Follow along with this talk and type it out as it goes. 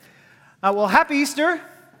Well, happy Easter.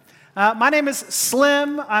 My name is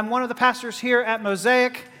Slim. I'm one of the pastors here at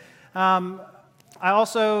Mosaic. I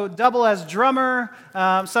also double as drummer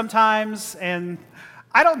sometimes, and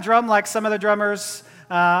I don't drum like some of the drummers.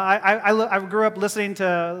 I grew up listening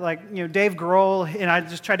to Dave Grohl, and I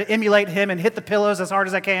just tried to emulate him and hit the pillows as hard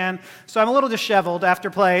as I can. So I'm a little disheveled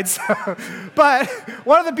after played. But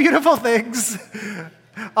one of the beautiful things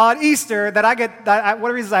on Easter that I get, one of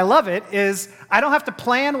the reasons I love it is I don't have to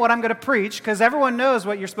plan what I'm going to preach because everyone knows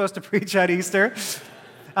what you're supposed to preach at Easter.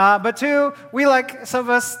 But two, some of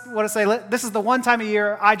us want to say, this is the one time a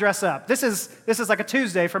year I dress up. This is like a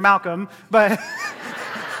Tuesday for Malcolm, but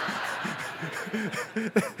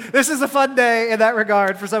this is a fun day in that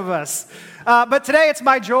regard for some of us. But today it's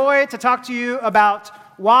my joy to talk to you about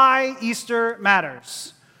why Easter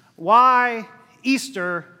matters. Why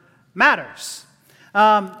Easter matters.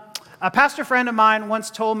 A pastor friend of mine once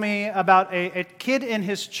told me about a kid in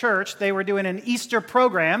his church. They were doing an Easter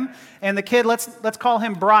program, and the kid, let's call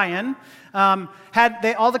him Brian,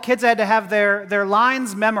 all the kids had to have their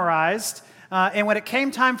lines memorized. And when it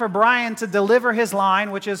came time for Brian to deliver his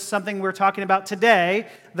line, which is something we're talking about today,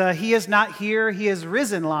 the "He is not here, he is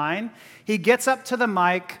risen" line, he gets up to the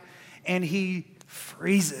mic and he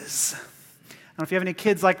freezes. I don't know if you have any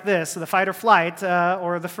kids like this, the fight or flight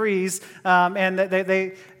or the freeze, and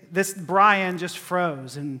this Brian just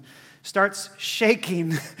froze and starts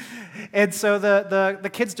shaking. And so the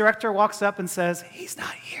kid's director walks up and says, "He's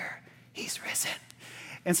not here, he's risen."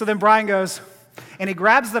 And so then Brian goes, and he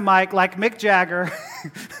grabs the mic like Mick Jagger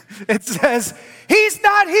and says, "He's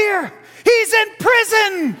not here, he's in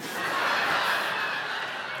prison."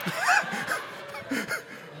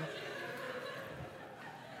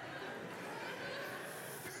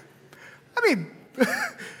 I mean,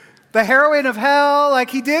 the heroine of hell, like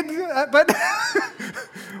he did, but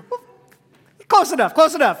close enough.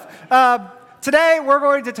 Today, we're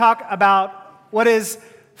going to talk about what is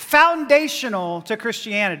foundational to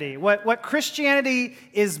Christianity, what Christianity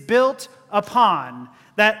is built upon,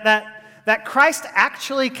 that Christ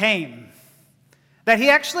actually came, that he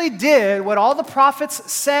actually did what all the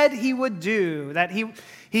prophets said he would do, that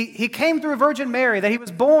he came through Virgin Mary, that he was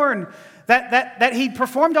born, that he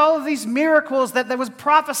performed all of these miracles that was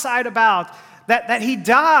prophesied about, that he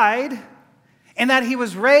died, and that he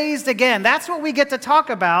was raised again. That's what we get to talk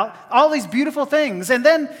about, all these beautiful things. And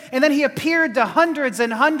then he appeared to hundreds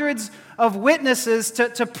and hundreds of witnesses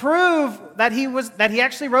to prove that he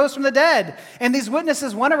actually rose from the dead. And these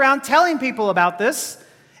witnesses went around telling people about this,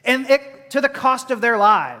 and to the cost of their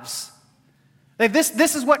lives.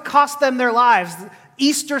 This is what cost them their lives.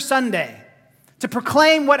 Easter Sunday, to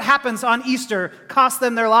proclaim what happens on Easter, cost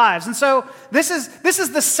them their lives. And so this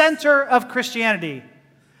is the center of Christianity.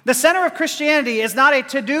 The center of Christianity is not a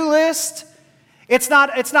to-do list. It's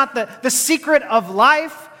not the secret of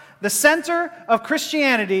life. The center of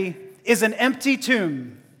Christianity is an empty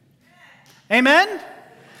tomb. Amen?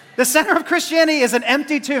 The center of Christianity is an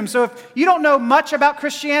empty tomb. So if you don't know much about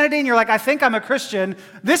Christianity and you're like, I think I'm a Christian,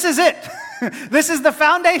 this is it. This is the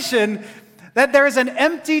foundation, that there is an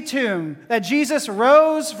empty tomb, that Jesus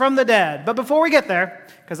rose from the dead. But before we get there,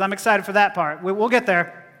 because I'm excited for that part, we'll get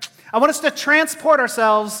there, I want us to transport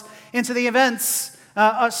ourselves into the events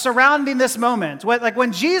surrounding this moment. Like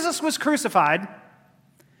when Jesus was crucified,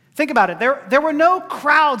 think about it, there were no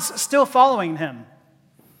crowds still following him.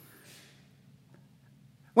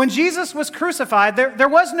 When Jesus was crucified, there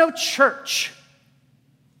was no church.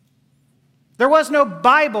 There was no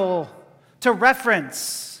Bible to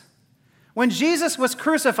reference. When Jesus was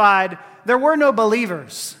crucified, there were no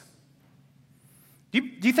believers. Do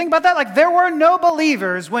you think about that? Like, there were no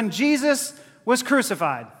believers when Jesus was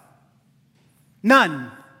crucified. None.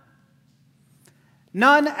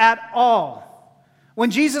 None at all. When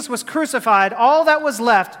Jesus was crucified, all that was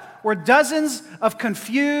left were dozens of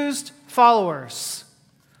confused followers,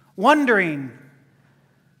 wondering,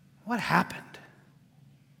 what happened?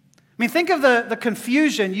 I mean, think of the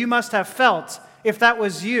confusion you must have felt if that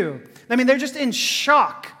was you. I mean, they're just in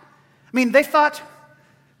shock. I mean, they thought,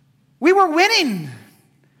 we were winning.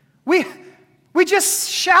 We just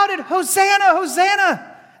shouted, Hosanna,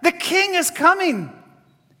 Hosanna. The King is coming.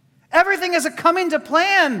 Everything is coming to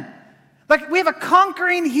plan. Like, we have a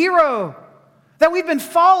conquering hero that we've been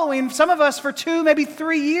following, some of us, for 2, maybe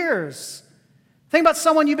 3 years. Think about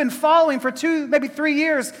someone you've been following for 2, maybe 3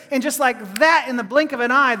 years, and just like that, in the blink of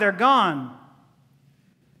an eye, they're gone.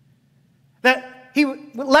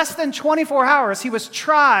 Less than 24 hours, he was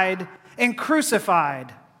tried and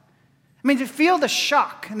crucified. I mean, to feel the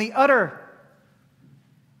shock and the utter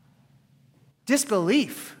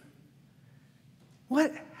disbelief.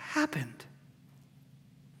 What happened?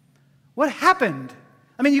 What happened?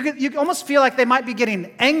 I mean, you almost feel like they might be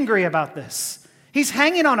getting angry about this. He's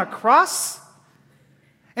hanging on a cross.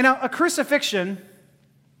 And a crucifixion,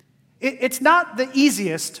 it's not the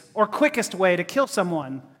easiest or quickest way to kill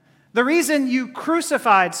someone. The reason you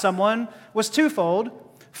crucified someone was twofold.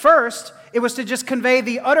 First, it was to just convey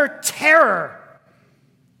the utter terror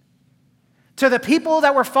to the people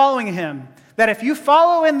that were following him, that if you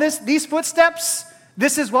follow in these footsteps,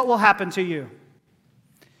 this is what will happen to you.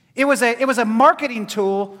 It was a marketing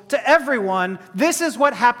tool to everyone. This is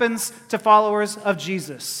what happens to followers of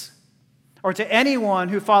Jesus, or to anyone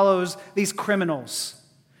who follows these criminals.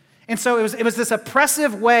 And so it was this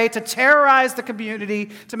oppressive way to terrorize the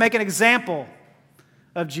community, to make an example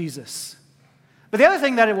of Jesus. But the other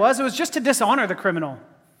thing that it was just to dishonor the criminal.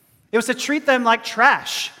 It was to treat them like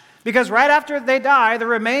trash. Because right after they die, the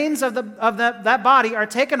remains of that body are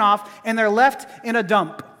taken off and they're left in a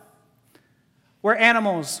dump where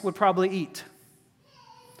animals would probably eat.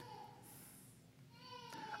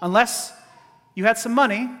 Unless you had some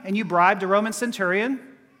money and you bribed a Roman centurion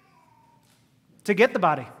to get the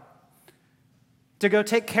body, to go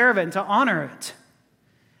take care of it and to honor it.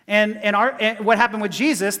 And what happened with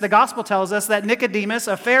Jesus, the gospel tells us that Nicodemus,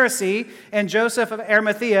 a Pharisee, and Joseph of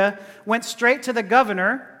Arimathea went straight to the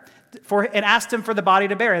governor and asked him for the body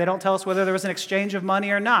to bury. They don't tell us whether there was an exchange of money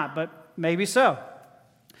or not, but maybe so.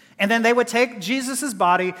 And then they would take Jesus'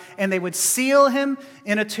 body and they would seal him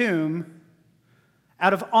in a tomb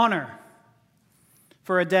out of honor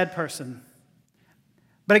for a dead person.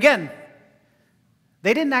 But again,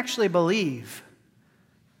 they didn't actually believe.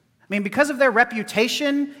 I mean, because of their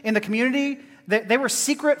reputation in the community, they were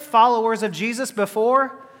secret followers of Jesus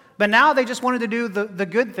before, but now they just wanted to do the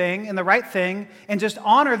good thing and the right thing and just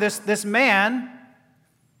honor this man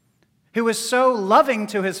who was so loving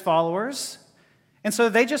to his followers. And so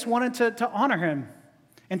they just wanted to honor him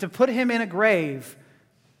and to put him in a grave,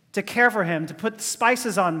 to care for him, to put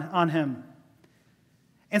spices on him.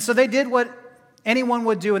 And so they did what anyone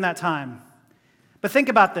would do in that time. But think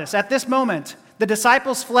about this. At this moment, the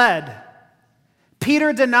disciples fled.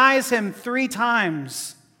 Peter denies him 3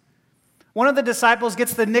 times. One of the disciples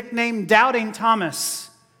gets the nickname Doubting Thomas,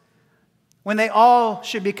 when they all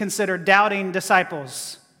should be considered doubting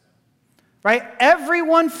disciples. Right?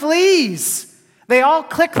 Everyone flees. They all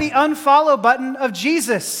click the unfollow button of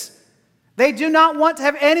Jesus. They do not want to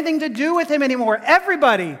have anything to do with him anymore.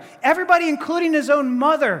 Everybody, including his own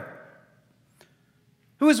mother,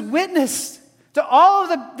 who has witnessed to all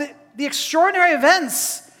of the extraordinary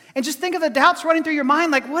events. And just think of the doubts running through your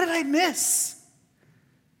mind, like, what did I miss?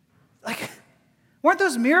 Like, weren't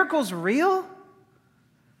those miracles real?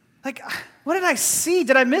 Like, what did I see?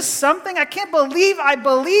 Did I miss something? I can't believe I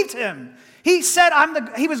believed him. He said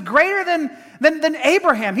he was greater than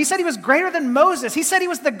Abraham. He said he was greater than Moses. He said he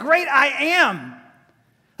was the great I am.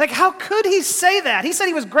 Like, how could he say that? He said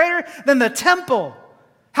he was greater than the temple.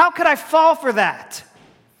 How could I fall for that?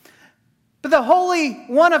 But the Holy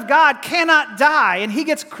One of God cannot die, and he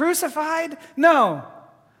gets crucified? No.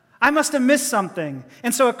 I must have missed something.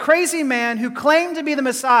 And so a crazy man who claimed to be the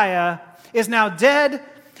Messiah is now dead,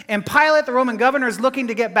 and Pilate, the Roman governor, is looking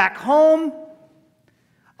to get back home.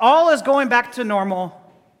 All is going back to normal.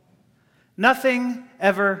 Nothing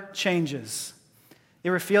ever changes. You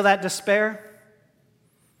ever feel that despair?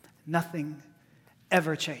 Nothing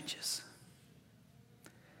ever changes.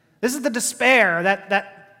 This is the despair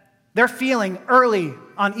that they're feeling early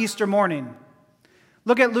on Easter morning.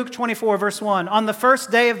 Look at Luke 24, verse 1. On the first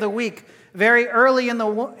day of the week, very early in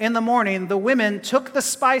the morning, the women took the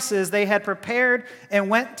spices they had prepared and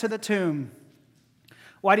went to the tomb.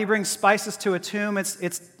 Why do you bring spices to a tomb? It's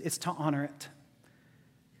to honor it.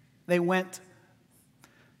 They went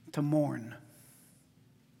to mourn.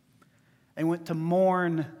 They went to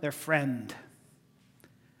mourn their friend.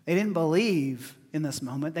 They didn't believe in this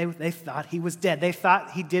moment. They thought he was dead. They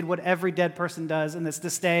thought he did what every dead person does, and it's to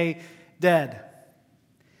stay dead.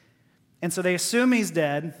 And so they assume he's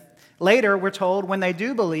dead. Later, we're told, when they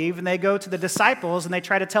do believe, and they go to the disciples, and they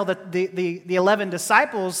try to tell the 11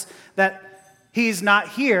 disciples that he's not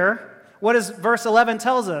here, what does verse 11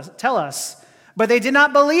 tell us? But they did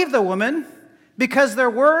not believe the woman, because their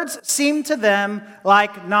words seemed to them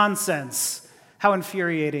like nonsense. How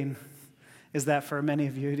infuriating is that for many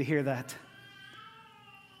of you to hear that?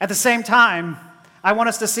 At the same time, I want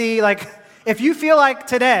us to see, like, if you feel like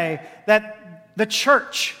today that the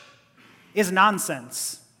church is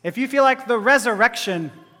nonsense, if you feel like the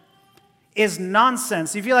resurrection is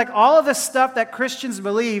nonsense, you feel like all of the stuff that Christians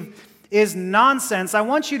believe is nonsense, I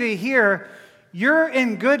want you to hear you're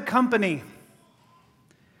in good company.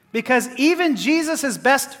 Because even Jesus'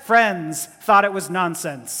 best friends thought it was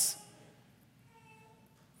nonsense.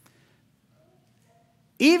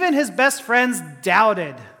 Even his best friends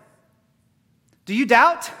doubted. Do you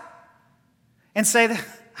doubt? And say,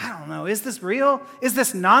 I don't know, is this real? Is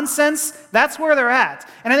this nonsense? That's where they're at.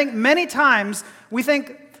 And I think many times we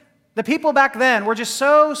think the people back then were just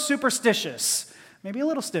so superstitious. Maybe a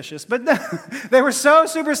little stitious, but they were so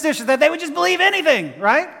superstitious that they would just believe anything,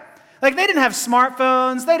 right? Like they didn't have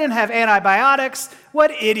smartphones, they didn't have antibiotics.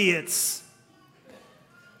 What idiots.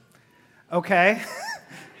 Okay.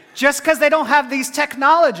 Just because they don't have these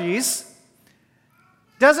technologies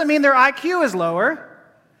doesn't mean their IQ is lower.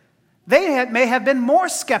 They may have been more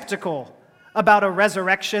skeptical about a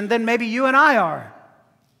resurrection than maybe you and I are.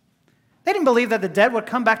 They didn't believe that the dead would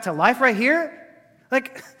come back to life right here.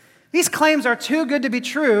 Like, these claims are too good to be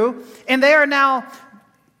true, and they are now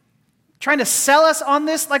trying to sell us on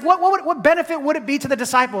this. Like, what benefit would it be to the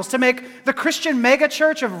disciples to make the Christian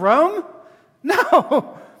megachurch of Rome?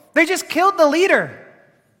 No, they just killed the leader.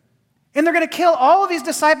 And they're going to kill all of these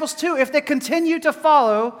disciples too if they continue to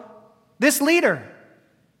follow this leader.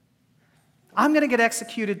 I'm going to get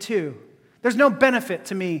executed too. There's no benefit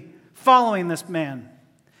to me following this man.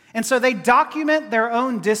 And so they document their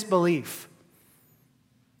own disbelief.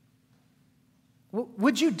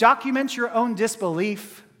 Would you document your own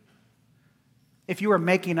disbelief if you were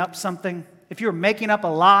making up something? If you were making up a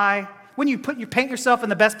lie? When you paint yourself in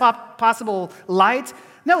the best possible light?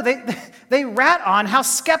 No, they rat on how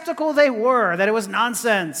skeptical they were, that it was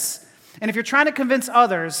nonsense. And if you're trying to convince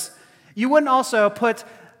others, you wouldn't also put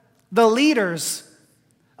the leaders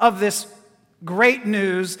of this great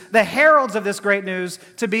news, the heralds of this great news,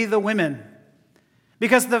 to be the women.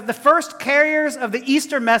 Because the first carriers of the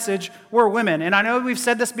Easter message were women. And I know we've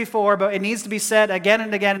said this before, but it needs to be said again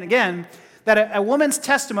and again and again, that a woman's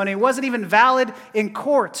testimony wasn't even valid in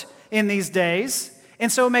court in these days.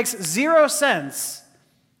 And so it makes zero sense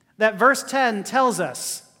that verse 10 tells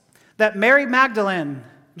us that Mary Magdalene,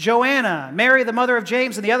 Joanna, Mary the mother of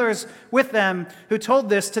James, and the others with them who told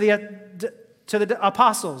this to the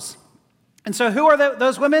apostles. And so who are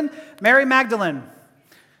those women? Mary Magdalene,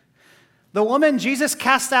 the woman Jesus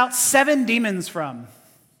cast out 7 demons from.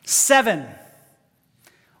 7.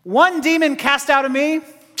 1 demon cast out of me,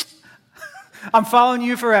 I'm following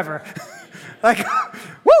you forever. Like,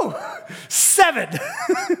 woo! 7.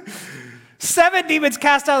 7 demons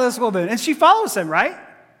cast out of this woman, and she follows him, right?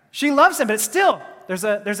 She loves him, but it's still, there's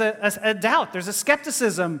a doubt, there's a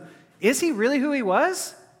skepticism. Is he really who he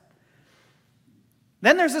was?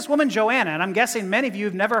 Then there's this woman, Joanna, and I'm guessing many of you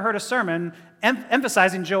have never heard a sermon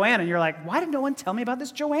emphasizing Joanna, and you're like, why did no one tell me about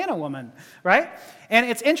this Joanna woman, right? And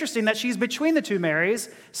it's interesting that she's between the 2 Marys.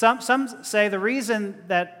 Some say the reason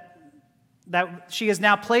that she is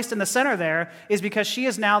now placed in the center there is because she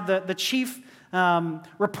is now the chief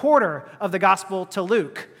reporter of the gospel to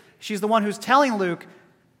Luke. She's the one who's telling Luke,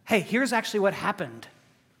 hey, here's actually what happened.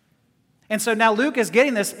 And so now Luke is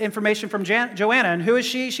getting this information from Joanna. And who is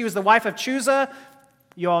she? She was the wife of Chusa.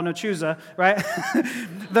 You all know Chusa, right?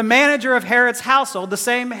 The manager of Herod's household, the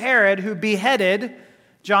same Herod who beheaded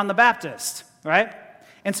John the Baptist, right?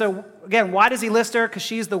 And so, again, why does he list her? Because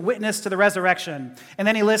she's the witness to the resurrection. And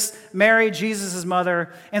then he lists Mary, Jesus'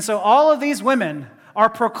 mother. And so all of these women are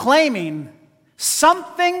proclaiming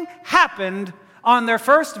something happened on their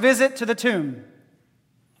first visit to the tomb.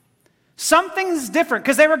 Something's different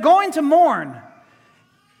because they were going to mourn.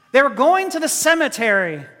 They were going to the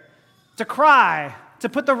cemetery to cry, to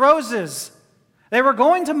put the roses. They were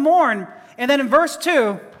going to mourn. And then in verse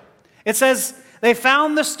 2, it says, they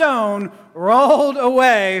found the stone rolled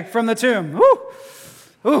away from the tomb. Woo!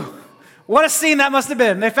 Ooh. What a scene that must have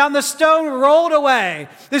been. They found the stone rolled away.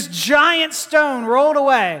 This giant stone rolled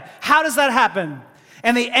away. How does that happen?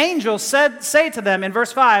 And the angel say to them in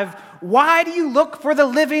verse 5, why do you look for the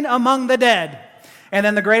living among the dead? And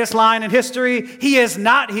then the greatest line in history, he is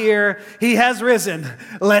not here, he has risen.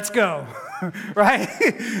 Let's go. Right?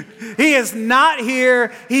 He is not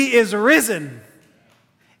here, he is risen.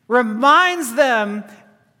 Reminds them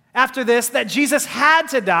after this that Jesus had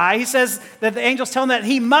to die. He says that the angels tell him that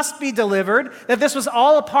he must be delivered, that this was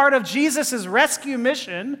all a part of Jesus' rescue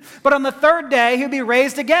mission, but on the 3rd day he'll be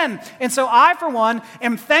raised again. And so I, for one,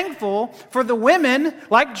 am thankful for the women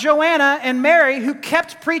like Joanna and Mary who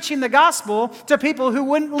kept preaching the gospel to people who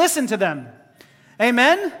wouldn't listen to them.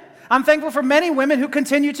 Amen? I'm thankful for many women who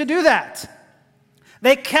continue to do that.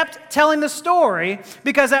 They kept telling the story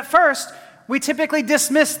because at first we typically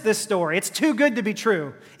dismiss this story. It's too good to be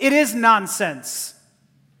true. It is nonsense.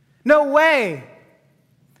 No way.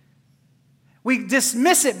 We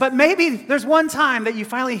dismiss it, but maybe there's one time that you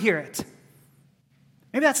finally hear it.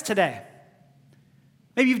 Maybe that's today.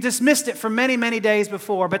 Maybe you've dismissed it for many, many days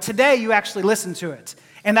before, but today you actually listen to it.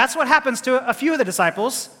 And that's what happens to a few of the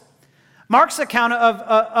disciples. Mark's account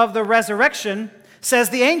of the resurrection says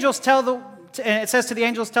it says to the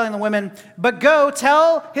angels telling the women, but go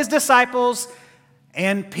tell his disciples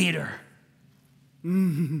and Peter.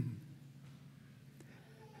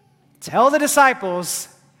 Tell the disciples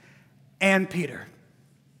and Peter.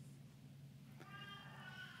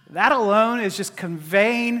 That alone is just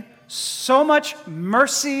conveying so much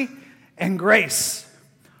mercy and grace.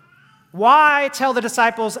 Why tell the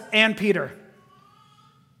disciples and Peter?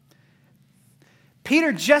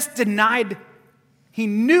 Peter just denied he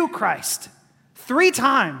knew Christ 3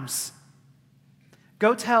 times.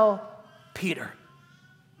 Go tell Peter.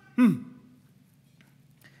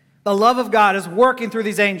 The love of God is working through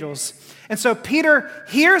these angels. And so Peter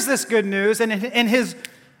hears this good news and in his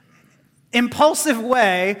impulsive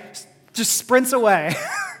way just sprints away.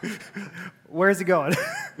 Where is he going?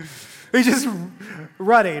 He's just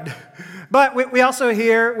running. But we also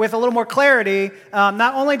hear with a little more clarity,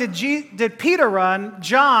 not only did Peter run,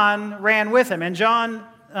 John ran with him. In John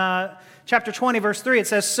chapter 20, verse 3, it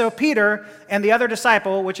says, so Peter and the other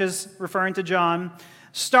disciple, which is referring to John,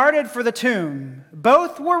 started for the tomb.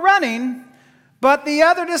 Both were running, but the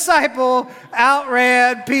other disciple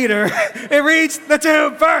outran Peter and reached the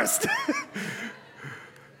tomb first.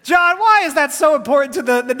 John, why is that so important to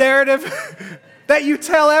the narrative? That you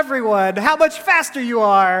tell everyone how much faster you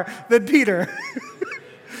are than Peter.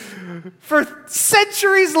 For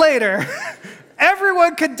centuries later,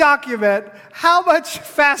 everyone can document how much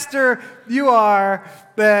faster you are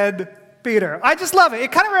than Peter. I just love it.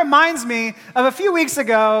 It kind of reminds me of a few weeks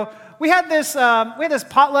ago. We had this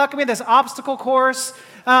potluck, we had this obstacle course,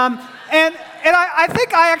 and I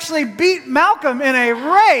think I actually beat Malcolm in a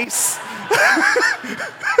race.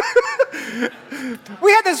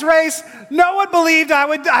 We had this race. No one believed I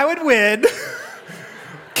would win.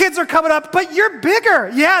 Kids are coming up, but you're bigger.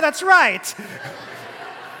 Yeah, that's right.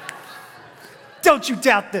 Don't you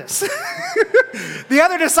doubt this. The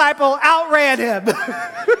other disciple outran him.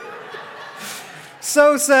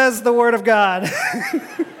 So says the word of God.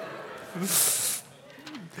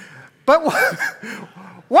 But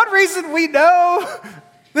one reason we know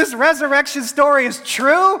this resurrection story is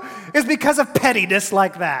true is because of pettiness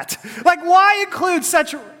like that. Like, why include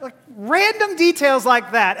such random details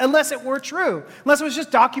like that unless it were true, unless it was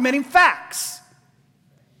just documenting facts?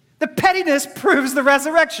 The pettiness proves the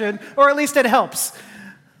resurrection, or at least it helps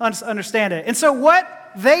us understand it. And so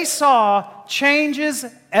what they saw changes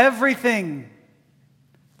everything.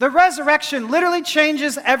 The resurrection literally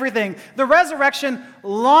changes everything. The resurrection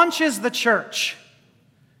launches the church.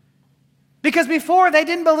 Because before, they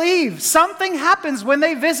didn't believe. Something happens when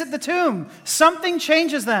they visit the tomb. Something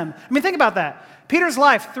changes them. I mean, think about that. Peter's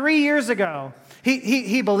life 3 years ago,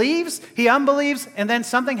 he believes, he unbelieves, and then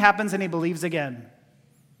something happens and he believes again.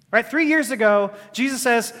 Right? 3 years ago, Jesus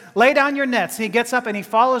says, lay down your nets. And he gets up and he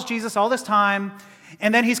follows Jesus all this time.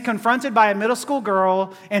 And then he's confronted by a middle school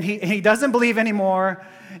girl and he doesn't believe anymore.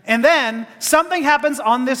 And then something happens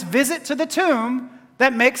on this visit to the tomb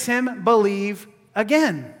that makes him believe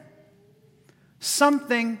again.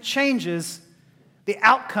 Something changes the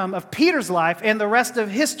outcome of Peter's life and the rest of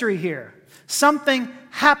history here. Something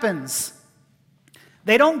happens.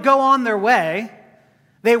 They don't go on their way.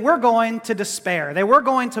 They were going to despair. They were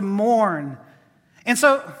going to mourn. And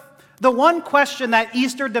so the one question that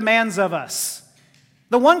Easter demands of us,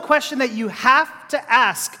 the one question that you have to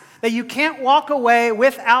ask, that you can't walk away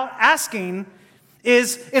without asking,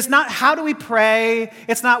 is not how do we pray?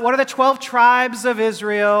 It's not what are the 12 tribes of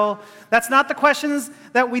Israel? That's not the questions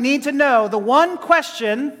that we need to know. The one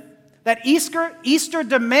question that Easter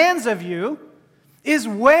demands of you is,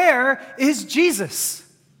 where is Jesus?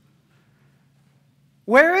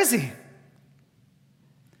 Where is he?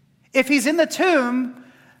 If he's in the tomb,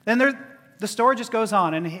 then the story just goes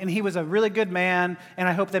on, and he was a really good man, and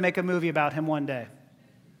I hope they make a movie about him one day.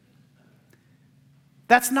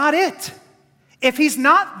 That's not it. If he's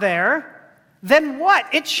not there, then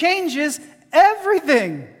what? It changes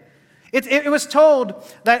everything. It was told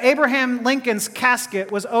that Abraham Lincoln's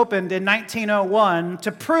casket was opened in 1901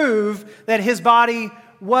 to prove that his body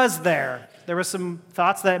was there. There were some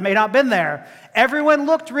thoughts that it may not have been there. Everyone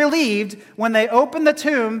looked relieved when they opened the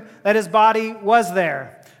tomb that his body was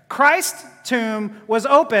there. Christ's tomb was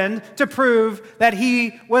opened to prove that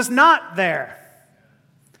he was not there.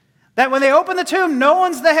 That when they open the tomb, no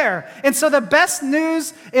one's there. And so the best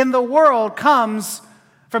news in the world comes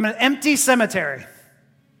from an empty cemetery.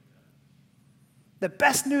 The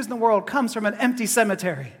best news in the world comes from an empty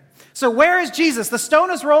cemetery. So where is Jesus? The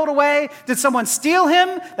stone is rolled away. Did someone steal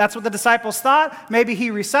him? That's what the disciples thought. Maybe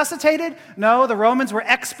he resuscitated. No, the Romans were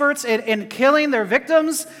experts in killing their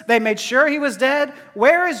victims. They made sure he was dead.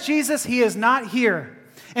 Where is Jesus? He is not here.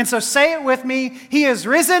 And so say it with me. He is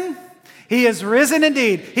risen. He is risen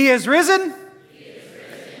indeed. He is risen. He is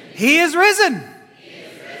risen. He is risen. He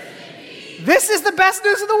is risen indeed. This is the best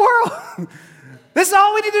news of the world. This is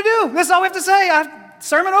all we need to do. This is all we have to say.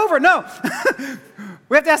 Sermon over. No.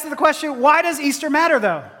 We have to ask the question, why does Easter matter,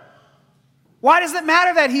 though? Why does it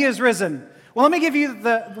matter that he is risen? Well, let me give you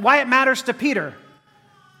why it matters to Peter.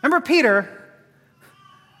 Remember Peter?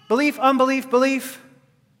 Belief, unbelief, belief.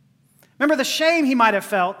 Remember the shame he might have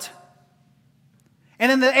felt.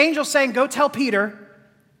 And then the angel saying, go tell Peter.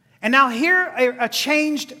 And now here a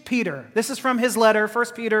changed Peter. This is from his letter, 1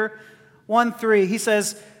 Peter 1:3. He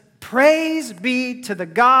says, praise be to the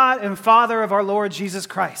God and Father of our Lord Jesus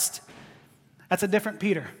Christ. That's a different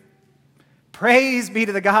Peter. Praise be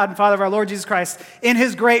to the God and Father of our Lord Jesus Christ in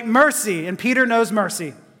his great mercy. And Peter knows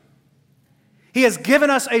mercy. He has given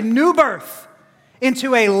us a new birth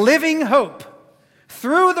into a living hope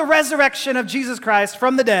through the resurrection of Jesus Christ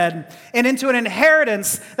from the dead and into an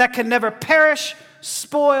inheritance that can never perish,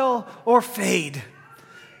 spoil, or fade.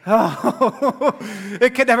 Oh,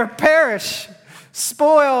 it can never perish,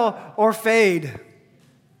 spoil, or fade.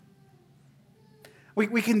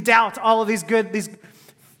 We can doubt all of these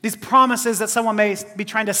promises that someone may be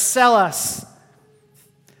trying to sell us.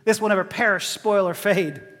 This will never perish, spoil, or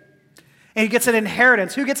fade. And he gets an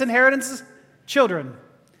inheritance. Who gets inheritances? Children.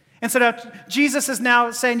 And so now Jesus is now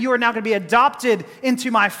saying, you are now going to be adopted into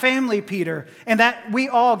my family, Peter, and that we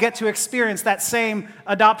all get to experience that same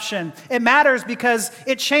adoption. It matters because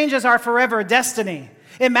it changes our forever destiny.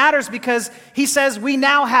 It matters because he says we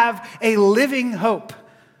now have a living hope.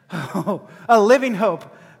 A living hope,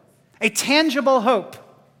 a tangible hope.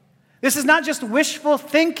 This is not just wishful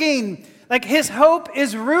thinking. Like his hope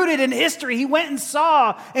is rooted in history. He went and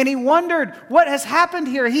saw and he wondered what has happened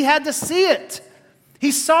here. He had to see it.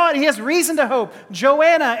 He saw it and he has reason to hope.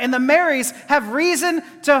 Joanna and the Marys have reason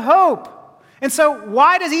to hope. And so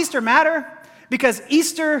why does Easter matter? Because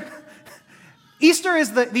Easter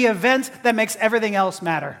is the event that makes everything else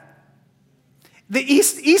matter.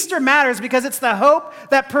 Easter matters because it's the hope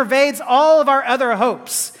that pervades all of our other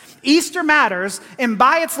hopes. Easter matters, and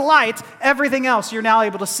by its light, everything else you're now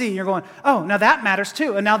able to see. You're going, oh, now that matters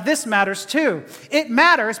too, and now this matters too. It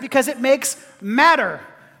matters because it makes matter.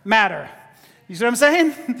 You see what I'm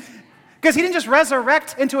saying? Because he didn't just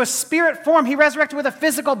resurrect into a spirit form. He resurrected with a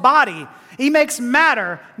physical body. He makes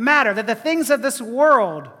matter, that the things of this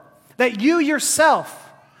world, that you yourself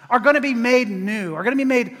are going to be made new, are going to be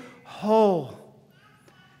made whole.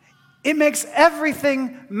 It makes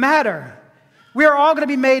everything matter. We are all going to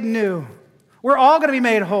be made new. We're all going to be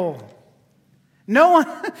made whole. No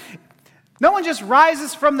one just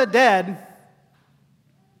rises from the dead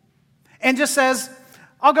and just says,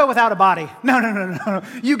 I'll go without a body. No.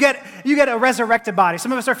 You get a resurrected body.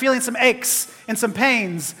 Some of us are feeling some aches and some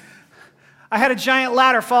pains. I had a giant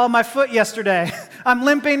ladder fall on my foot yesterday. I'm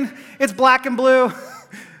limping. It's black and blue.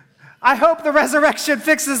 I hope the resurrection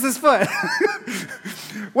fixes this foot.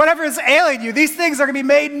 Whatever is ailing you, these things are going to be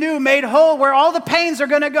made new, made whole, where all the pains are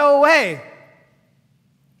going to go away.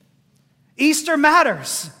 Easter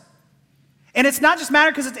matters. And it's not just matter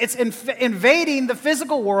because it's invading the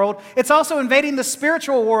physical world. It's also invading the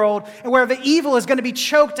spiritual world, and where the evil is going to be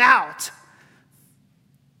choked out.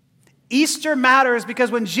 Easter matters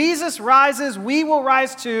because when Jesus rises, we will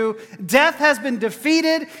rise too. Death has been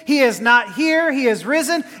defeated. He is not here. He is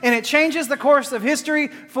risen, and it changes the course of history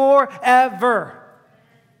forever.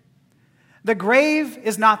 The grave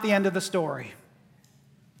is not the end of the story.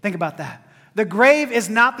 Think about that. The grave is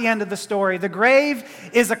not the end of the story. The grave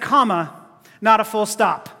is a comma, not a full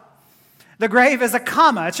stop. The grave is a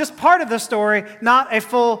comma. It's just part of the story, not a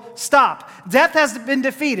full stop. Death has been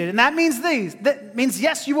defeated, and that means That means,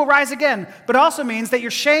 yes, you will rise again, but it also means that your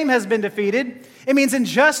shame has been defeated. It means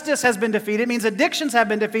injustice has been defeated. It means addictions have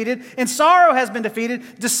been defeated, and sorrow has been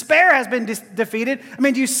defeated. Despair has been defeated. I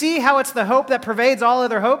mean, do you see how it's the hope that pervades all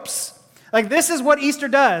other hopes? Like, this is what Easter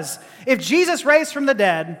does. If Jesus raised from the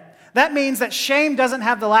dead, that means that shame doesn't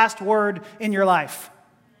have the last word in your life.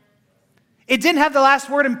 It didn't have the last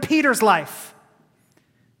word in Peter's life.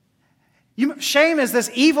 Shame is this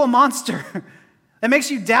evil monster that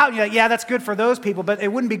makes you doubt. You're like, yeah, that's good for those people, but it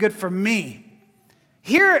wouldn't be good for me.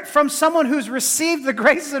 Hear it from someone who's received the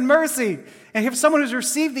grace and mercy, and from someone who's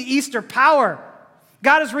received the Easter power.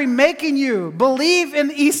 God is remaking you. Believe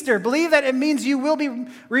in Easter. Believe that it means you will be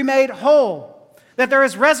remade whole, that there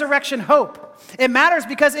is resurrection hope. It matters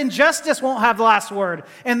because injustice won't have the last word.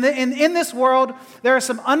 And in this world, there are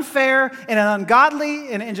some unfair and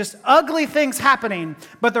ungodly and just ugly things happening.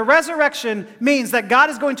 But the resurrection means that God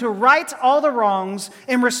is going to right all the wrongs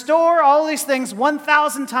and restore all these things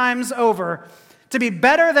 1,000 times over to be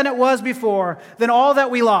better than it was before, than all that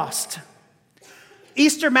we lost.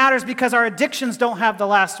 Easter matters because our addictions don't have the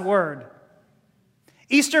last word.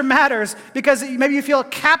 Easter matters because maybe you feel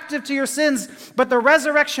captive to your sins, but the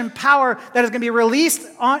resurrection power that is going to be released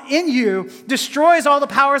in you destroys all the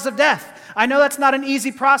powers of death. I know that's not an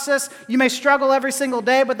easy process. You may struggle every single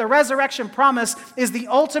day, but the resurrection promise is the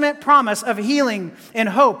ultimate promise of healing and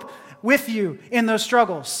hope with you in those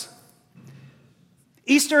struggles.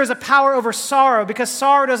 Easter is a power over sorrow because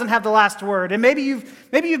sorrow doesn't have the last word. And maybe you've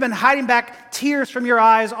been hiding back tears from your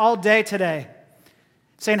eyes all day today,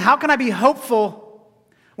 saying, how can I be hopeful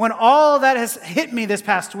when all that has hit me this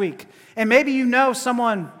past week? And maybe you know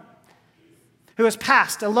someone who has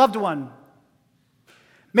passed, a loved one.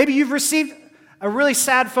 Maybe you've received a really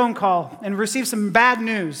sad phone call and received some bad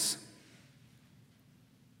news.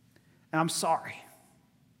 And I'm sorry.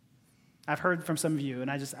 I've heard from some of you, and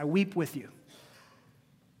I weep with you.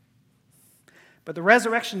 But the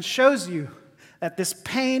resurrection shows you that this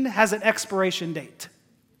pain has an expiration date.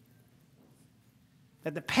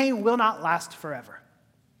 That the pain will not last forever.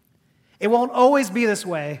 It won't always be this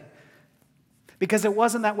way because it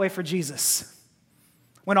wasn't that way for Jesus.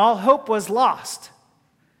 When all hope was lost,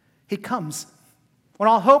 he comes. When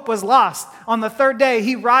all hope was lost, on the third day,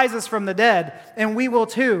 he rises from the dead, and we will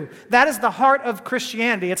too. That is the heart of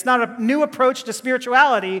Christianity. It's not a new approach to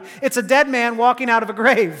spirituality. It's a dead man walking out of a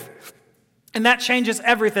grave. And that changes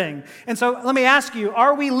everything. And so let me ask you,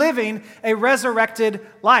 are we living a resurrected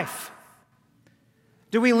life?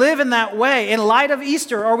 Do we live in that way? In light of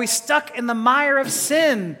Easter, are we stuck in the mire of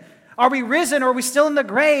sin? Are we risen or are we still in the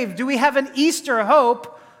grave? Do we have an Easter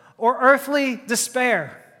hope or earthly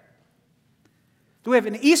despair? Do we have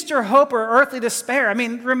an Easter hope or earthly despair? I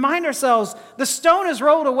mean, remind ourselves, the stone is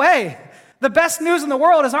rolled away. The best news in the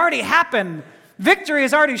world has already happened. Victory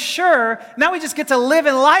is already sure. Now we just get to live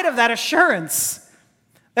in light of that assurance.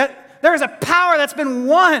 That there is a power that's been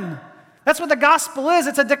won. That's what the gospel is.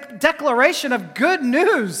 It's a declaration of good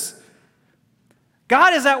news.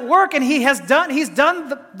 God is at work, and he's done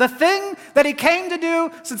the thing that he came to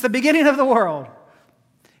do since the beginning of the world.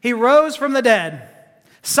 He rose from the dead.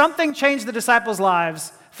 Something changed the disciples'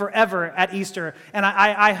 lives forever at Easter. And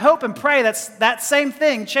I hope and pray that same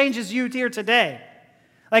thing changes you here today.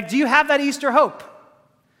 Like, do you have that Easter hope?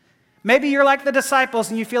 Maybe you're like the disciples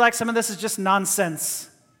and you feel like some of this is just nonsense.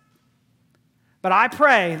 But I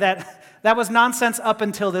pray that was nonsense up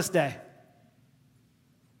until this day.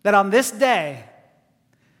 That on this day,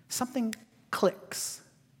 something clicks.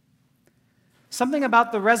 Something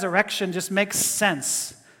about the resurrection just makes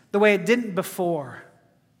sense the way it didn't before.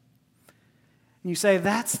 And you say,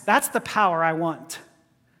 that's the power I want.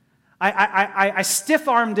 I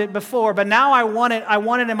stiff-armed it before, but now I want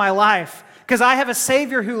it in my life because I have a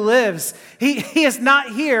Savior who lives. He is not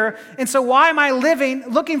here, and so why am I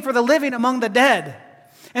looking for the living among the dead?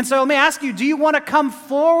 And so let me ask you, do you want to come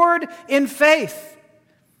forward in faith?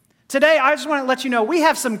 Today, I just want to let you know, we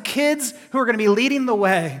have some kids who are going to be leading the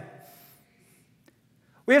way.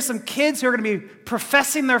 We have some kids who are going to be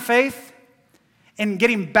professing their faith and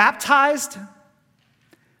getting baptized.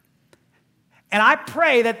 And I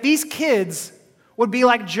pray that these kids would be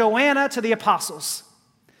like Joanna to the apostles.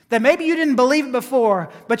 That maybe you didn't believe it before,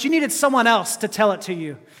 but you needed someone else to tell it to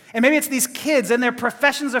you. And maybe it's these kids and their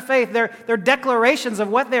professions of faith, their declarations of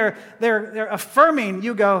what they're affirming.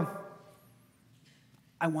 You go,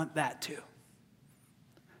 I want that too.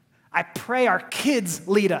 I pray our kids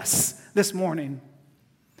lead us this morning.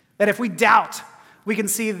 That if we doubt, we can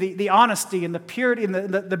see the honesty and the purity and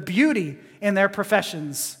the beauty in their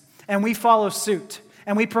professions. And we follow suit,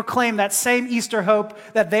 and we proclaim that same Easter hope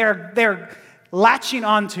that they're latching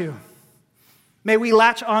onto. May we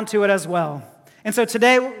latch onto it as well. And so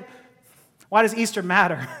today, why does Easter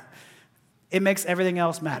matter? It makes everything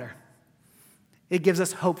else matter. It gives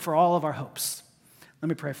us hope for all of our hopes. Let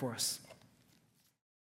me pray for us.